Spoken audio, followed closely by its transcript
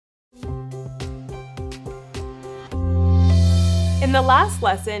In the last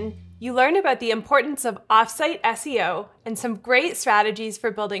lesson, you learned about the importance of off-site SEO and some great strategies for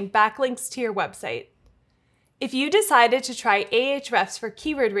building backlinks to your website. If you decided to try Ahrefs for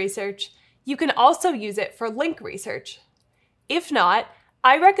keyword research, you can also use it for link research. If not,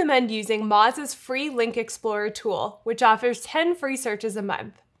 I recommend using Moz's free Link Explorer tool, which offers 10 free searches a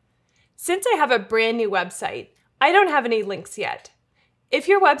month. Since I have a brand new website, I don't have any links yet. If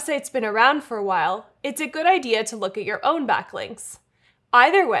your website's been around for a while, it's a good idea to look at your own backlinks.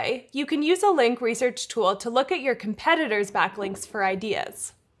 Either way, you can use a link research tool to look at your competitors' backlinks for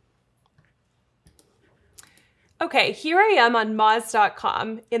ideas. Okay, here I am on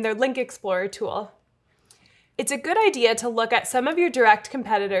moz.com in their Link Explorer tool. It's a good idea to look at some of your direct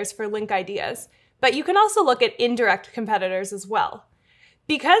competitors for link ideas, but you can also look at indirect competitors as well.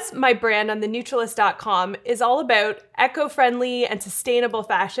 Because my brand on theneutralist.com is all about eco-friendly and sustainable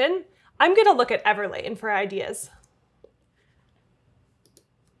fashion, I'm going to look at Everlane for ideas.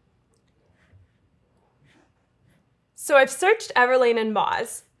 So I've searched Everlane and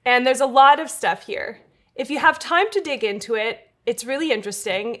Moz, and there's a lot of stuff here. If you have time to dig into it, it's really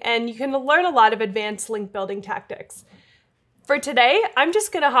interesting, and you can learn a lot of advanced link building tactics. For today, I'm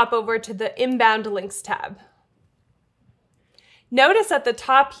just going to hop over to the Inbound Links tab. Notice at the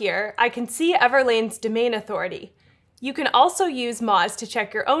top here, I can see Everlane's domain authority. You can also use Moz to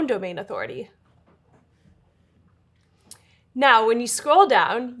check your own domain authority. Now, when you scroll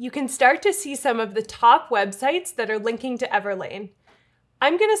down, you can start to see some of the top websites that are linking to Everlane.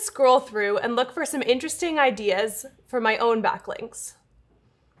 I'm going to scroll through and look for some interesting ideas for my own backlinks.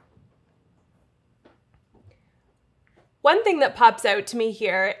 One thing that pops out to me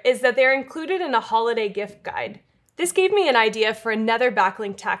here is that they're included in a holiday gift guide. This gave me an idea for another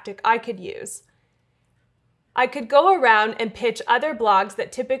backlink tactic I could use. I could go around and pitch other blogs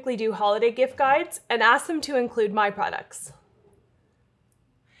that typically do holiday gift guides and ask them to include my products.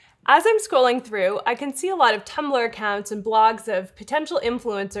 As I'm scrolling through, I can see a lot of Tumblr accounts and blogs of potential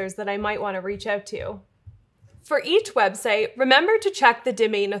influencers that I might want to reach out to. For each website, remember to check the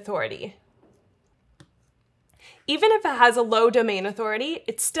domain authority. Even if it has a low domain authority,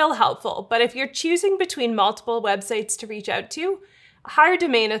 it's still helpful, but if you're choosing between multiple websites to reach out to, a higher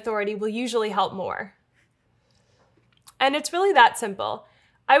domain authority will usually help more. And it's really that simple.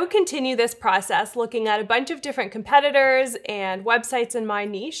 I would continue this process looking at a bunch of different competitors and websites in my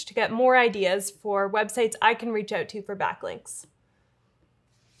niche to get more ideas for websites I can reach out to for backlinks.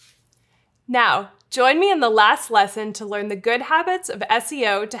 Now, join me in the last lesson to learn the good habits of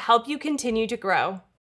SEO to help you continue to grow.